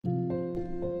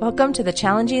Welcome to the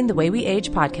Challenging the Way We Age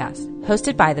podcast,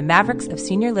 hosted by the Mavericks of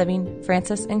Senior Living,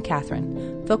 Francis and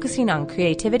Catherine, focusing on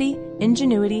creativity,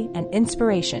 ingenuity, and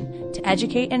inspiration to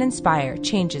educate and inspire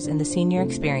changes in the senior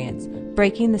experience,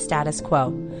 breaking the status quo.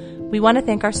 We want to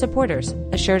thank our supporters,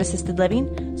 Assured Assisted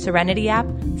Living, Serenity App,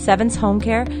 Sevens Home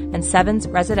Care, and Sevens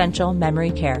Residential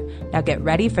Memory Care. Now get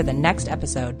ready for the next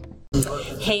episode.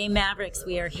 Hey Mavericks,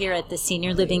 we are here at the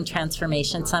Senior Living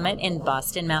Transformation Summit in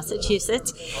Boston,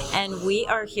 Massachusetts, and we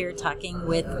are here talking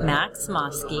with Max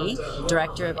Mosky,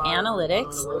 Director of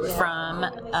Analytics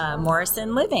from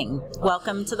Morrison Living.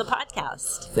 Welcome to the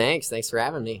podcast. Thanks for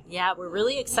having me. Yeah, we're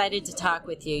really excited to talk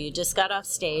with you. You just got off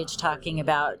stage talking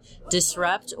about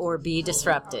disrupt or be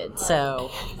disrupted,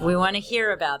 so we want to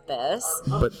hear about this.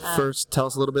 But first, tell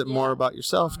us a little bit more about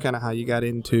yourself, kind of how you got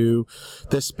into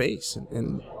this space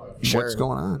and Sure. What's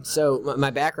going on? So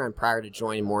my background prior to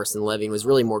joining Morrison Living was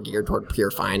really more geared toward pure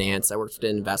finance. I worked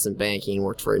in investment banking,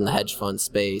 worked in the hedge fund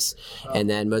space, and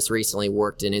then most recently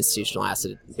worked in institutional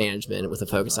asset management with a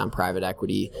focus on private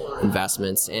equity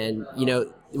investments. And,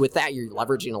 with that, you're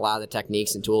leveraging a lot of the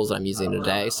techniques and tools that I'm using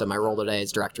today. So my role today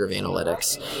is Director of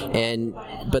Analytics.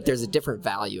 But there's a different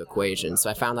value equation. So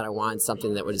I found that I wanted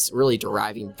something that was really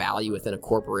deriving value within a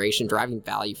corporation, driving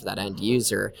value for that end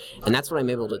user. And that's what I'm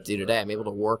able to do today. I'm able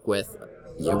to work with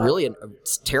really a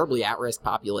terribly at-risk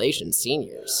population,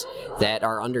 seniors, that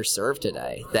are underserved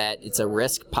today, that it's a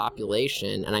risk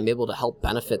population, and I'm able to help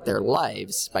benefit their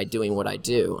lives by doing what I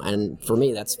do. And for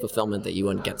me, that's fulfillment that you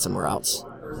wouldn't get somewhere else.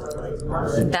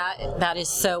 That is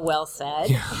so well said.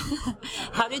 Yeah.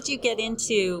 How did you get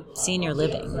into senior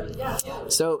living?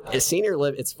 So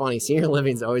it's funny, senior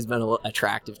living's always been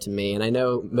attractive to me, and I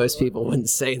know most people wouldn't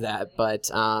say that, but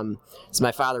so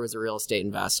my father was a real estate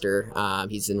investor.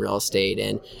 He's in real estate,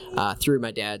 and through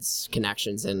my dad's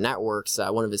connections and networks,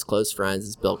 one of his close friends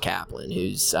is Bill Kaplan,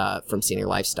 who's from Senior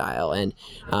Lifestyle, and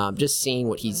just seeing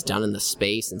what he's done in the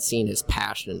space and seeing his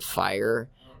passion and fire,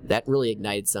 that really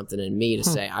ignited something in me to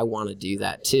say, I want to do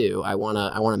that too. I want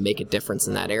to make a difference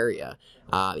in that area.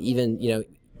 Even,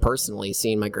 personally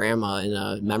seeing my grandma in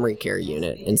a memory care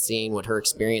unit and seeing what her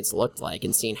experience looked like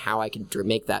and seeing how I could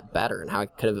make that better and how I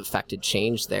could have affected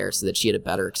change there so that she had a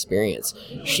better experience.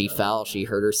 She fell, she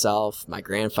hurt herself. My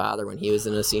grandfather, when he was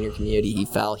in a senior community, he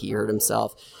fell, he hurt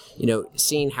himself.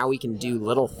 Seeing how we can do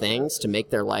little things to make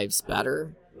their lives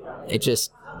better, it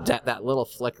just, that little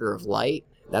flicker of light,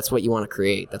 that's what you want to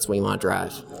create. That's what you want to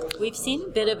drive. We've seen a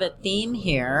bit of a theme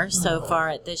here so far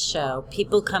at this show.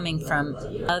 People coming from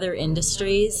other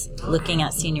industries looking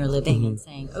at senior living and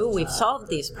saying, we've solved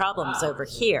these problems over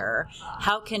here.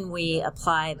 How can we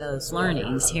apply those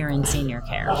learnings here in senior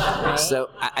care? Right? So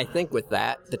I think with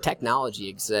that, the technology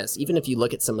exists. Even if you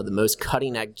look at some of the most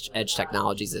cutting edge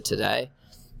technologies of today,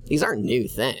 these aren't new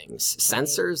things.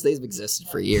 Sensors, they've existed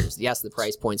for years. Yes, the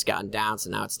price point's gotten down,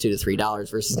 so now it's $2 to $3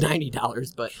 versus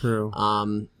 $90. But True.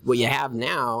 What you have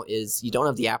now is you don't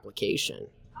have the application.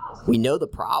 We know the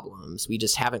problems, we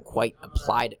just haven't quite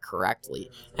applied it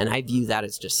correctly. And I view that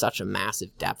as just such a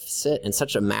massive deficit and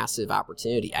such a massive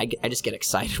opportunity. I just get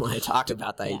excited when I talk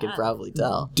about that, you can probably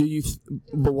tell.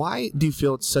 But why do you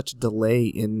feel it's such a delay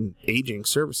in aging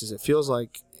services? It feels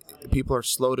like people are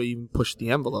slow to even push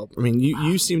the envelope. I mean,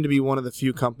 you seem to be one of the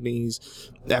few companies,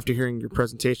 after hearing your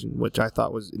presentation, which I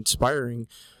thought was inspiring,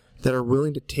 that are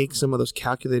willing to take some of those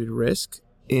calculated risks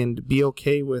and be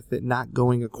okay with it not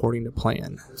going according to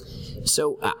plan.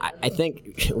 So I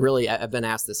think, really, I've been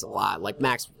asked this a lot. Like,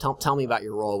 Max, tell me about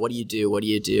your role. What do you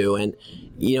do? And,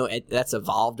 that's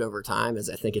evolved over time, as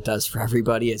I think it does for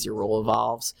everybody as your role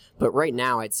evolves. But right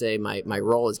now, I'd say my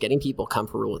role is getting people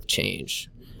comfortable with change.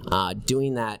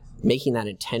 Doing that, making that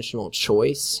intentional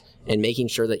choice and making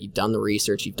sure that you've done the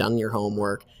research, you've done your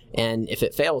homework, and if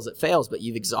it fails, but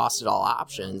you've exhausted all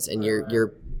options and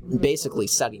you're basically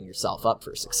setting yourself up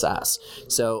for success.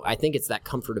 So I think it's that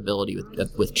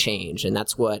comfortability with change, and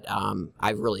that's what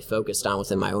I've really focused on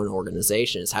within my own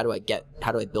organization is how do I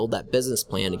build that business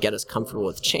plan to get us comfortable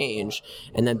with change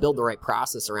and then build the right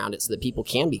process around it so that people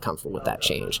can be comfortable with that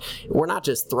change. We're not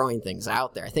just throwing things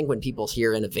out there. I think when people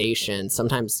hear innovation,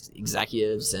 sometimes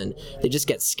executives, and they just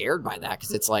get scared by that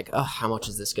because it's like, oh, how much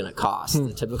is this going to cost?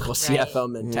 The typical CFO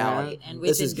mentality. Right. And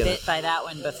we've been bit by that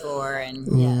one before.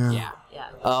 And yeah.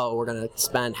 Oh, we're going to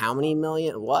spend how many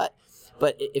million? What?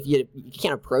 But if you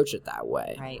can't approach it that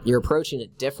way. Right. You're approaching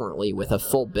it differently with a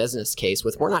full business case.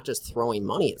 We're not just throwing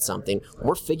money at something.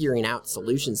 We're figuring out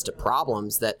solutions to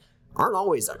problems that aren't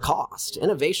always a cost.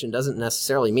 Innovation doesn't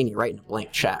necessarily mean you're writing a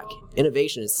blank check.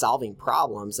 Innovation is solving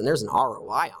problems, and there's an ROI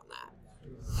on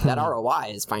that. That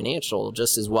ROI is financial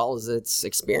just as well as its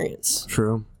experience.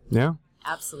 True. Yeah.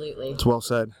 Absolutely. It's well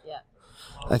said. Yeah.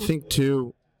 I think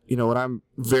too, what I'm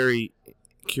very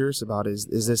curious about is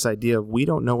this idea of we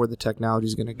don't know where the technology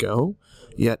is going to go,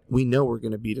 yet we know we're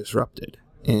going to be disrupted.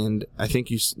 And I think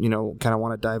you kind of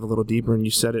want to dive a little deeper, and you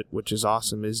said it, which is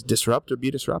awesome, is disrupt or be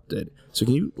disrupted. So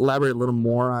can you elaborate a little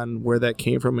more on where that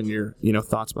came from and your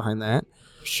thoughts behind that?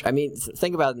 I mean,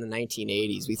 think about it in the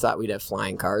 1980s. We thought we'd have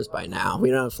flying cars by now.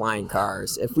 We don't have flying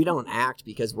cars. If we don't act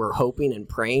because we're hoping and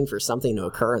praying for something to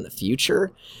occur in the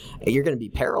future, you're going to be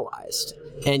paralyzed.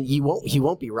 And you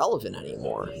won't be relevant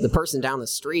anymore. The person down the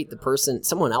street,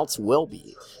 someone else will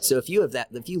be. So if you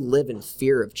live in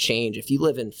fear of change, if you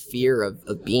live in fear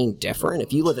of being different,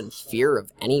 if you live in fear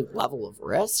of any level of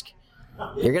risk,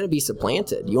 you're going to be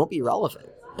supplanted. You won't be relevant.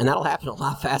 And that'll happen a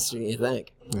lot faster than you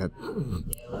think. Yeah.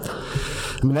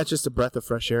 I mean, that's just a breath of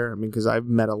fresh air. I mean, because I've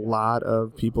met a lot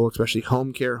of people, especially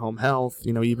home care, home health,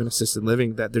 even assisted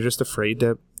living, that they're just afraid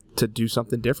to do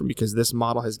something different because this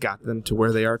model has got them to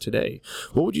where they are today.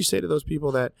 What would you say to those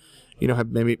people that,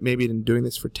 have maybe been doing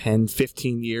this for 10,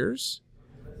 15 years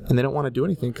and they don't want to do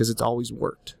anything because it's always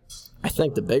worked? I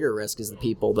think the bigger risk is the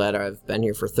people that have been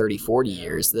here for 30, 40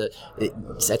 years.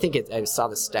 I saw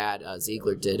the stat,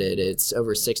 Ziegler did it, it's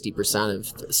over 60%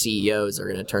 of CEOs are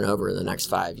going to turn over in the next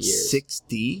 5 years.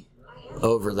 60?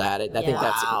 Over that. I think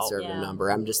that's a conservative number.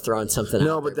 I'm just throwing something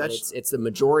out there. But it's the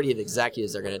majority of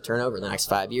executives that are going to turn over in the next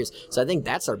 5 years. So I think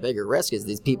that's our bigger risk is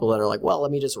these people that are like, well,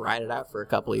 let me just ride it out for a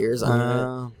couple of years. And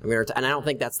I don't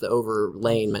think that's the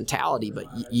overlaying mentality, but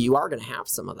you are going to have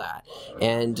some of that.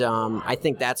 And I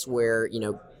think that's where,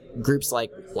 groups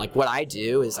like what I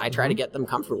do is I try to get them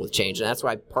comfortable with change, and that's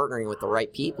why partnering with the right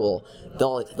people,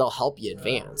 they'll help you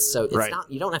advance. So it's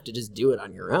not, you don't have to just do it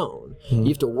on your own. You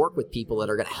have to work with people that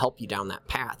are going to help you down that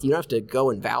path. You don't have to go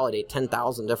and validate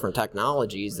 10,000 different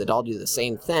technologies that all do the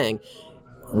same thing.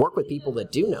 Work with people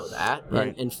that do know that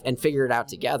and figure it out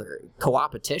together.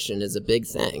 Co-opetition is a big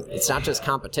thing. It's not just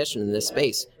competition in this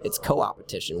space. It's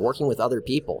co-opetition, working with other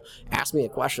people. Ask me a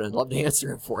question. I'd love to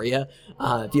answer it for you.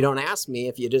 If you don't ask me,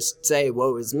 if you just say,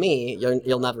 woe is me,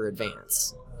 you'll never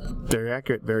advance. Very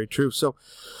accurate. Very true. So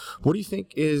what do you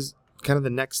think is kind of the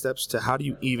next steps to how do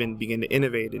you even begin to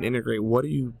innovate and integrate? What do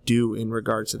you do in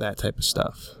regards to that type of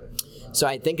stuff? So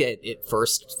I think it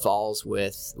first falls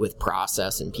with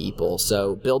process and people.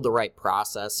 So build the right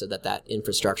process so that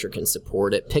infrastructure can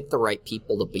support it. Pick the right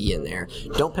people to be in there.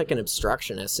 Don't pick an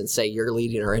obstructionist and say you're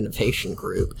leading our innovation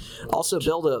group. Also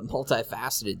build a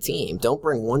multifaceted team. Don't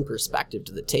bring one perspective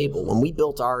to the table. When we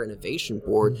built our innovation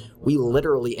board, we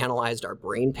literally analyzed our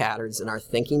brain patterns and our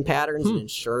thinking patterns and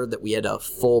ensured that we had a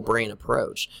full brain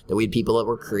approach. That we had people that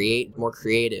were more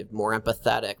creative, more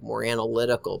empathetic, more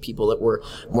analytical, people that were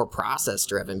more process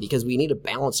driven, because we need a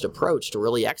balanced approach to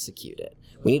really execute it.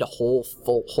 We need a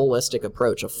holistic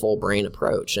approach, a full brain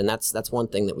approach, and that's one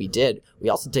thing that we did. We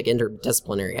also took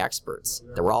interdisciplinary experts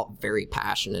that were all very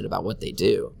passionate about what they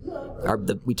do.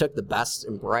 We took the best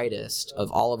and brightest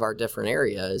of all of our different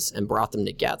areas and brought them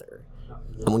together.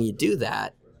 And when you do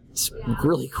that,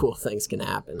 really cool things can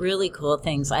happen. Really cool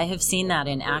things. I have seen that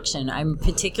in action. I'm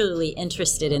particularly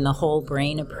interested in the whole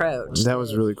brain approach. That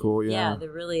was really cool, yeah.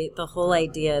 Yeah, the whole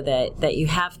idea that you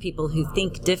have people who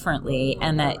think differently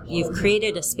and that you've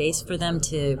created a space for them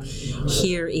to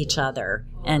hear each other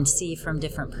and see from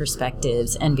different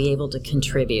perspectives and be able to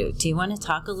contribute. Do you want to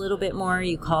talk a little bit more?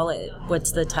 You call it,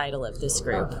 what's the title of this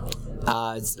group?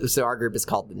 So our group is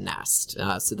called the Nest.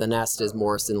 So the Nest is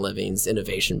Morrison Living's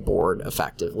innovation board,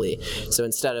 effectively. So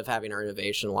instead of having our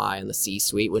innovation lie in the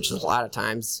C-suite, which is a lot of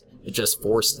times it's just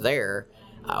forced there,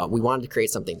 we wanted to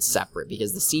create something separate,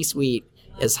 because the C-suite,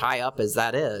 as high up as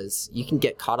that is, you can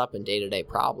get caught up in day-to-day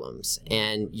problems,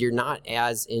 and you're not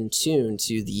as in tune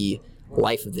to the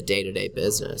life of the day-to-day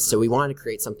business. So we wanted to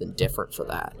create something different for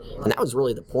that. And that was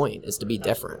really the point, is to be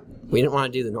different. We didn't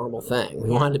want to do the normal thing. We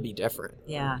wanted to be different.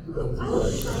 Yeah.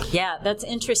 Yeah, that's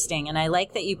interesting. And I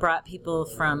like that you brought people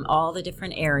from all the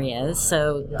different areas,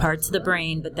 so parts of the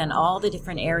brain, but then all the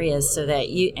different areas, so that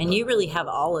you really have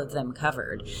all of them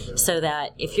covered, so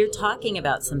that if you're talking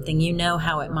about something, you know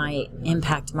how it might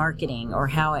impact marketing, or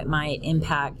how it might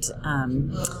impact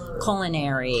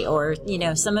culinary, or,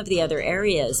 some of the other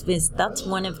areas. Because that's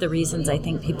one of the reasons I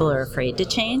think people are afraid to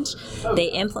change. They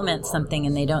implement something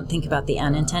and they don't think about the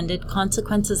unintended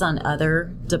consequences on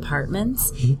other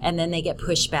departments, and then they get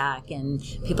pushed back and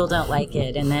people don't like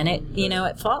it, and then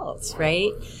it falls,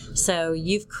 right? So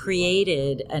you've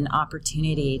created an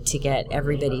opportunity to get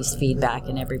everybody's feedback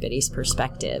and everybody's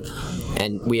perspective.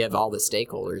 And we have all the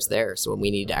stakeholders there, so when we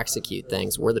need to execute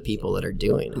things, we're the people that are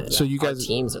doing it. So you guys, our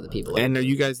teams are the people. And are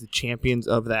you guys the champions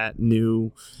of that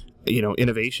new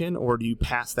innovation, or do you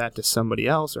pass that to somebody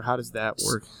else, or how does that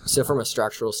work? So from a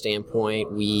structural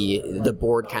standpoint, the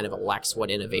board kind of elects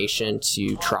what innovation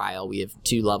to trial. We have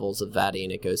 2 levels of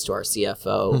vetting. It goes to our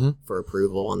CFO for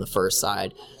approval on the first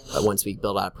side. Once we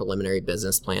build out a preliminary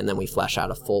business plan, then we flesh out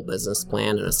a full business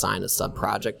plan and assign a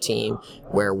sub-project team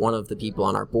where one of the people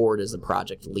on our board is a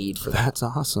project lead for that. That's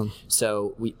awesome.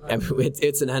 So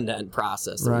it's an end-to-end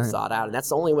process that we thought out, and that's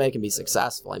the only way it can be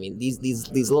successful. I mean,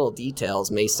 these little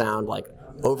details may sound like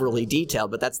overly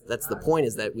detailed, but that's the point,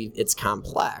 is that it's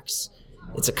complex.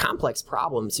 It's a complex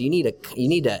problem, so you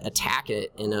need to attack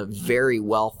it in a very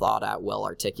well thought out, well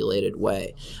articulated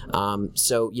way.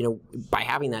 So by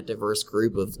having that diverse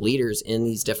group of leaders in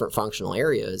these different functional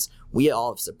areas, we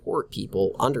all have support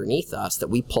people underneath us that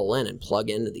we pull in and plug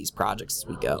into these projects as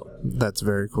we go. That's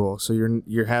very cool. So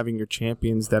you're having your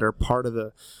champions that are part of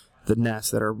the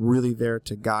nest, that are really there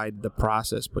to guide the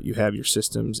process, but you have your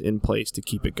systems in place to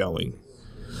keep it going.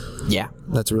 Yeah,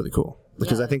 that's really cool.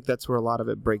 Because I think that's where a lot of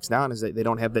it breaks down, is that they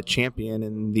don't have the champion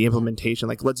and the implementation,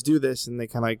 like, let's do this, and they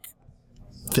kind of like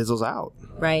fizzles out.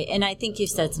 Right. And I think you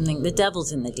said something, the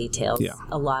devil's in the details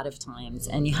a lot of times,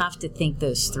 and you have to think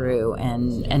those through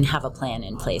and have a plan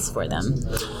in place for them.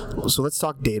 So let's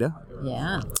talk data.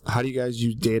 Yeah. How do you guys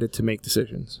use data to make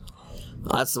decisions?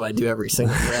 Well, that's what I do every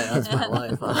single day. That's my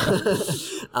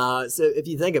life. So if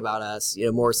you think about us,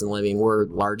 Morrison Living, we're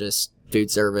largest food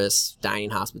service, dining,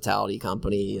 hospitality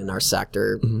company in our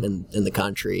sector in the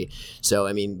country. So,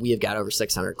 I mean, we have got over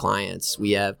 600 clients.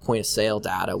 We have point of sale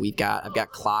data. I've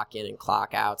got clock in and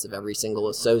clock outs of every single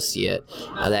associate.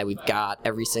 That we've got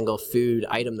every single food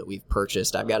item that we've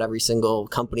purchased. I've got every single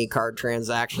company card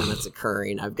transaction that's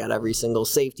occurring. I've got every single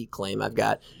safety claim. I've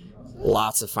got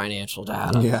lots of financial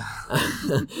data. Yeah.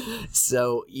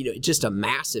 So, just a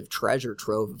massive treasure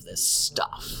trove of this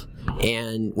stuff.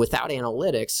 And without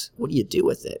analytics, what do you do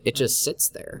with it? It just sits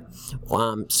there.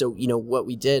 So, what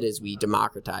we did is we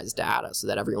democratized data so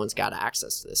that everyone's got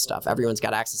access to this stuff. Everyone's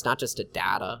got access not just to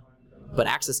data, but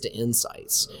access to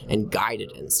insights and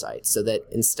guided insights, so that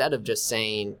instead of just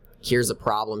saying, here's a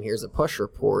problem, here's a push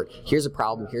report, here's a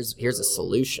problem, here's a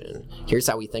solution, here's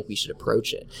how we think we should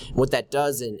approach it. And what that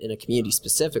does in a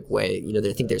community-specific way,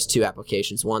 I think there's 2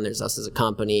 applications. One, there's us as a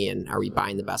company, and are we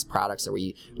buying the best products? Are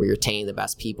we retaining the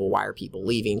best people? Why are people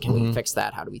leaving? Can we fix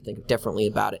that? How do we think differently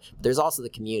about it? But there's also the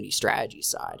community strategy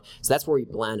side. So that's where we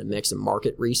blend a mix of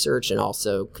market research and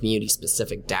also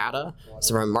community-specific data.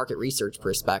 So from a market research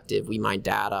perspective, we mine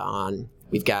data on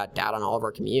We've got data on all of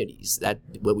our communities.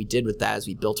 What we did with that is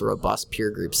we built a robust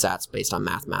peer group sets based on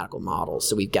mathematical models.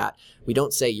 So we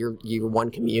don't say you're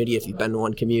one community. If you've been to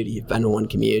one community, you've been to one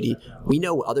community. We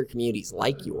know other communities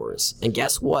like yours. And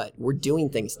guess what? We're doing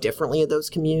things differently at those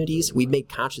communities. We've made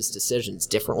conscious decisions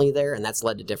differently there, and that's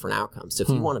led to different outcomes. So if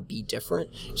you want to be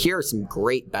different, here are some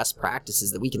great best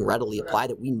practices that we can readily apply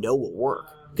that we know will work,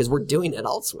 because we're doing it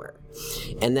elsewhere.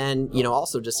 And then,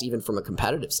 also just even from a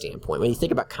competitive standpoint, when you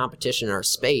think about competition in our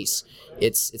space,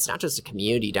 it's not just a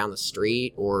community down the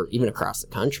street or even across the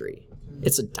country.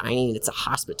 It's a dining, it's a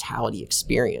hospitality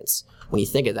experience. When you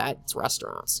think of that, it's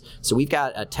restaurants. So we've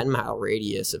got a 10-mile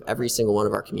radius of every single one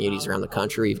of our communities around the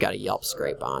country. We've got a Yelp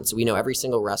scrape on. So we know every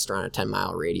single restaurant a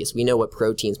 10-mile radius. We know what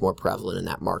protein's more prevalent in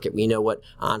that market. We know what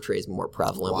entree is more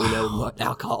prevalent. Wow. We know what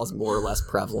alcohol is more or less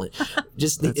prevalent.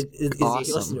 Just awesome.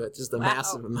 You listen to it, just a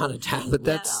massive amount of time. But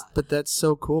that's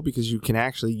so cool, because you can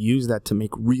actually use that to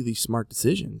make really smart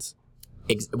decisions.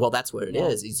 Well, that's what it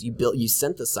is you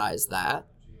synthesize that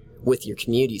with your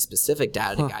community-specific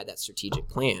data to guide that strategic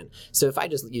plan. So if I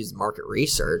just use market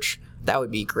research, that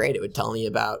would be great. It would tell me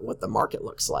about what the market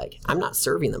looks like. I'm not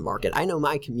serving the market. I know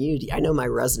my community. I know my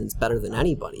residents better than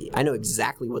anybody. I know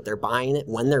exactly what they're buying it,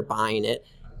 when they're buying it,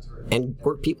 and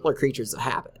people are creatures of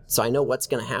habit. So I know what's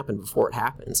going to happen before it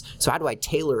happens. So how do I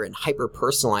tailor and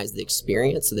hyper-personalize the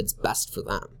experience so that it's best for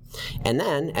them? And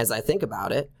then, as I think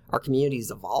about it, our community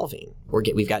is evolving.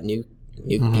 We've got new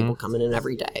people coming in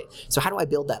every day. So how do I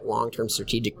build that long-term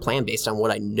strategic plan based on what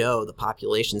I know the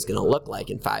population is going to look like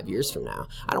in 5 years from now?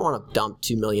 I don't want to dump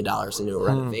 $2 million into a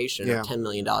renovation or $10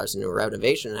 million into a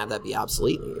renovation and have that be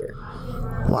obsolete in a year.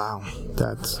 Wow.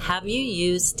 Have you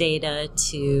used data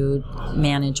to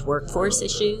manage workforce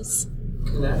issues?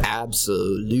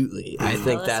 Absolutely. I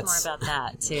think that's more about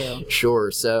that too. Sure.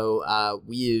 So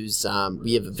we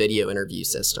have a video interview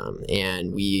system,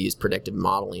 and we use predictive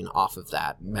modeling off of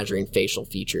that, measuring facial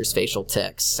features, facial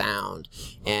tics, sound.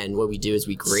 And what we do is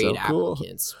we grade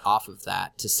applicants off of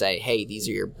that to say, hey, these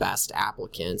are your best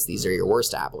applicants, these are your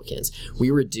worst applicants. We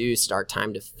reduced our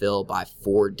time to fill by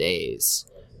 4 days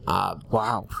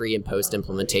pre and post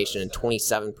implementation, and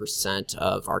 27%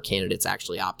 of our candidates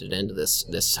actually opted into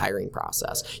this hiring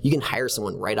process. You can hire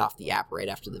someone right off the app, right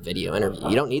after the video interview.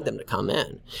 You don't need them to come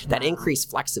in. That increased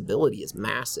flexibility is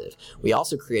massive. We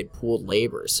also create pooled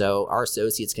labor, so our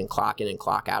associates can clock in and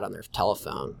clock out on their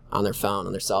telephone, on their phone,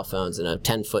 on their cell phones in a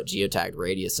 10-foot geotagged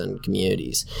radius in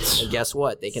communities. And guess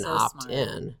what? They can opt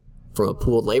in from a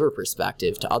pooled labor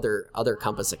perspective to other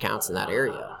Compass accounts in that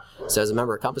area. So as a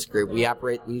member of Compass Group, we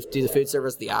do the food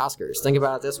service, the Oscars. Think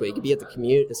about it this way: you could be at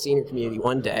the senior community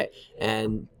one day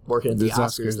and working at the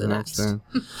Oscars the next. Well,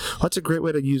 that's a great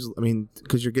way to use. I mean,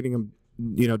 because you're getting them,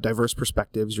 diverse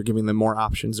perspectives. You're giving them more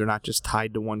options. They're not just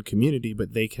tied to one community,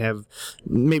 but they can have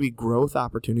maybe growth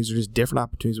opportunities or just different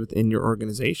opportunities within your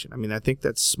organization. I mean, I think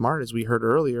that's smart. As we heard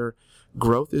earlier,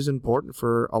 growth is important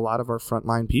for a lot of our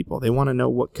frontline people. They want to know,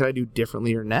 what could I do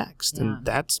differently or next, and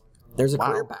there's a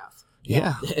career path.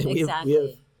 Yeah.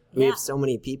 Exactly. We have so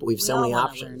many people. We have so many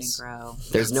options. Learn and grow.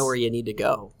 There's nowhere you need to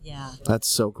go. Yeah. That's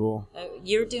so cool.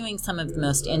 You're doing some of the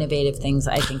most innovative things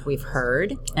I think we've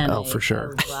heard. And for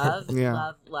sure. I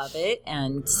love it,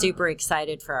 and super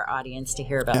excited for our audience to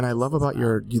hear about it. And I love about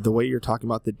the way you're talking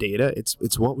about the data.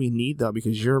 It's what we need, though,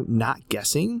 because you're not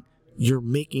guessing. You're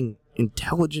making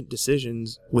intelligent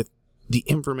decisions with the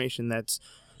information that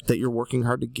you're working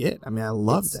hard to get. I mean, I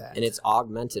love that. And it's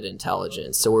augmented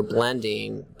intelligence. So we're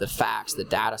blending the facts, the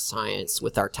data science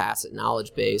with our tacit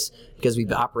knowledge base, because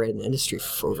we've operated in the industry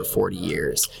for over 40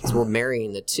 years. So we're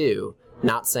marrying the two,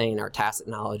 not saying our tacit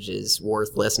knowledge is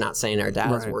worthless, not saying our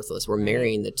data is worthless. We're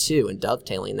marrying the two and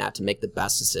dovetailing that to make the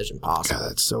best decision possible. God,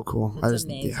 that's so cool. That's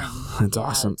amazing. Yeah, that's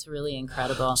awesome. It's really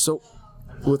incredible. So,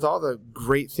 with all the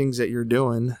great things that you're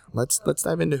doing, let's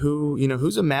dive into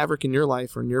who's a maverick in your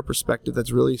life or in your perspective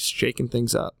that's really shaking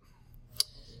things up.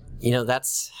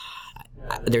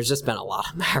 There's just been a lot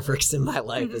of mavericks in my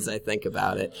life as I think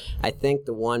about it. I think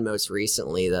the one most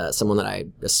recently, someone that I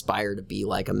aspire to be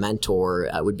like a mentor,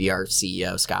 would be our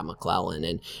CEO, Scott McClellan,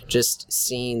 and just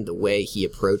seeing the way he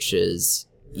approaches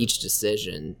each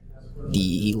decision.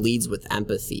 He leads with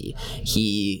empathy.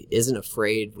 He isn't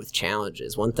afraid with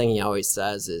challenges. One thing he always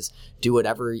says is, do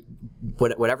whatever you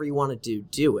want to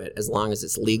do it, as long as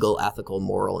it's legal, ethical,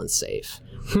 moral, and safe.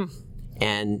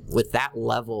 And with that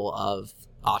level of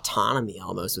autonomy,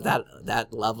 almost with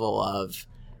that level of,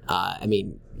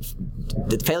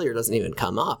 the failure doesn't even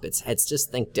come up. It's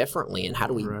just think differently, and how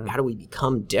do we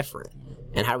become different?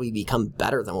 And how do we become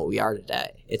better than what we are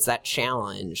today? It's that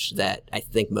challenge that I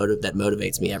think that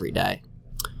motivates me every day.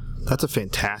 That's a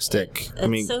fantastic.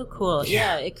 It's so cool.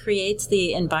 Yeah, it creates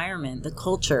the environment, the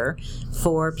culture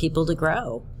for people to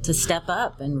grow, to step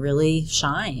up and really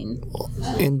shine,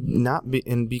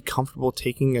 and be comfortable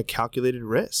taking a calculated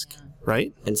risk.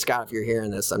 Right? And Scott, if you're hearing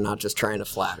this, I'm not just trying to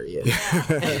flatter you.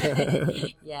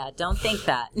 Yeah, don't think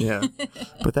that. Yeah.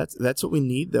 But that's what we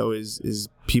need, though, is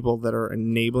people that are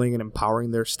enabling and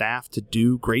empowering their staff to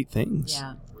do great things.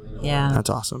 Yeah. Yeah. That's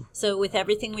awesome. So with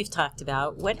everything we've talked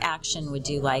about, what action would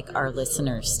you like our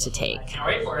listeners to take? Can't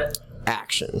wait for it.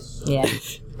 Action. Yeah.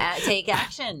 Take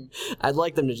action. I'd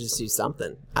like them to just do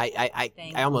something. I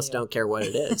almost don't care what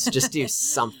it is. Just do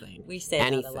something. We say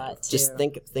anything. That a lot too. Just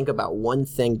think about one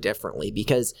thing differently,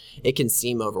 because it can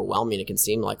seem overwhelming. It can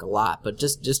seem like a lot, but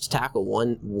just to tackle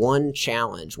one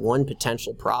challenge, one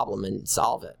potential problem, and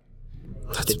solve it.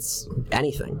 It's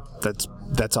anything.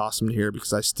 That's awesome to hear,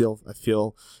 because I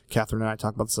feel Catherine and I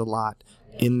talk about this a lot.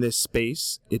 In this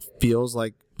space, it feels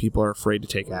like people are afraid to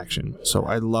take action. So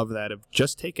I love that of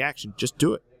just take action, just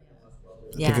do it.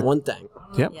 Yeah. One thing.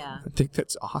 Yep. Yeah. I think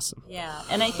that's awesome. Yeah.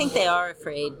 And I think they are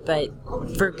afraid, but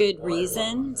for good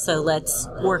reason. So let's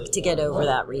work to get over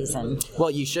that reason. Well,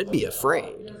 you should be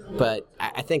afraid, but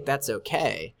I think that's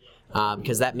okay.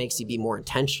 Because that makes you be more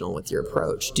intentional with your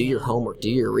approach. Do your homework, do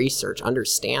your research,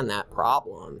 understand that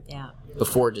problem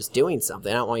before just doing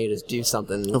something. I don't want you to do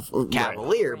something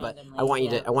cavalier, but I want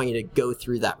you to go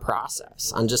through that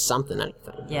process on just something,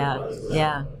 anything. Yeah,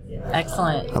 yeah,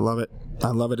 excellent. I love it.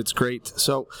 It's great.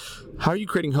 So, how are you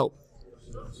creating hope?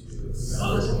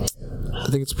 I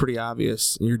think it's pretty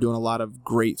obvious. You're doing a lot of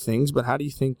great things, but how do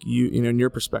you think in your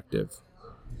perspective?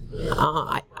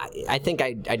 I think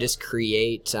I just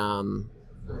create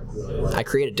I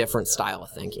create a different style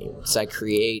of thinking. So I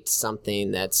create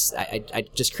something I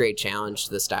just create challenge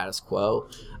to the status quo,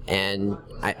 and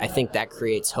I think that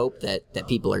creates hope that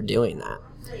people are doing that.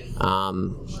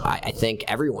 I think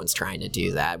everyone's trying to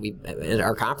do that. At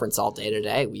our conference all day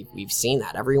today, we've seen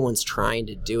that. Everyone's trying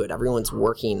to do it. Everyone's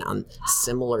working on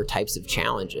similar types of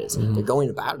challenges. Mm-hmm. They're going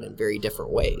about it in very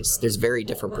different ways. There's very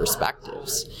different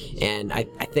perspectives. And I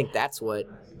think that's what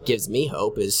gives me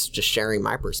hope is just sharing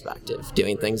my perspective,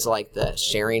 doing things like this,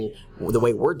 sharing the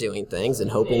way we're doing things,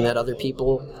 and hoping that other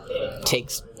people take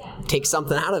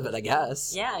something out of it, I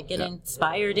guess. Yeah, get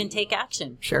inspired and take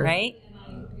action. Sure. Right?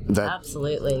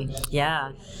 Absolutely.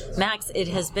 Yeah. Max, it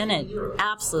has been an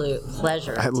absolute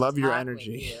pleasure. I love your talk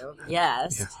energy. with you.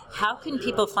 Yes. Yeah. How can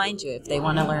people find you if they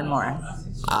want to learn more?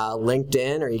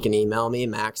 LinkedIn, or you can email me,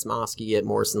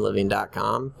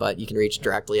 maxmosky@morrisonliving.com. But you can reach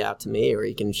directly out to me, or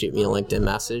you can shoot me a LinkedIn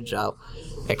message. I'll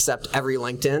accept every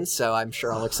LinkedIn, so I'm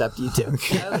sure I'll accept you too.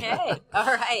 Okay. All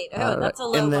right. Oh, that's a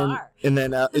low bar. And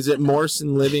then is it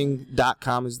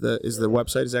morrisonliving.com is the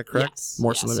website? Is that correct? Yes.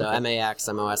 Morrison So Living.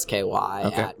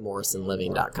 MAXMOSKY at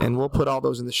morrisonliving.com. And we'll put all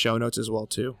those in the show notes as well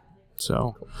too.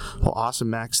 So, well, awesome,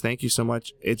 Max. Thank you so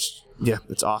much. It's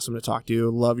awesome to talk to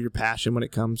you. Love your passion when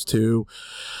it comes to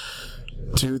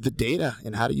the data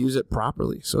and how to use it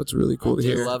properly. So it's really cool to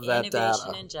hear. I love that.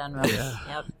 Innovation in general. Yeah.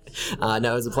 Yep.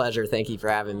 No, it was a pleasure. Thank you for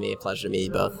having me. A pleasure to meet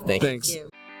you both. Thank you. Thanks. Thank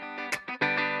you.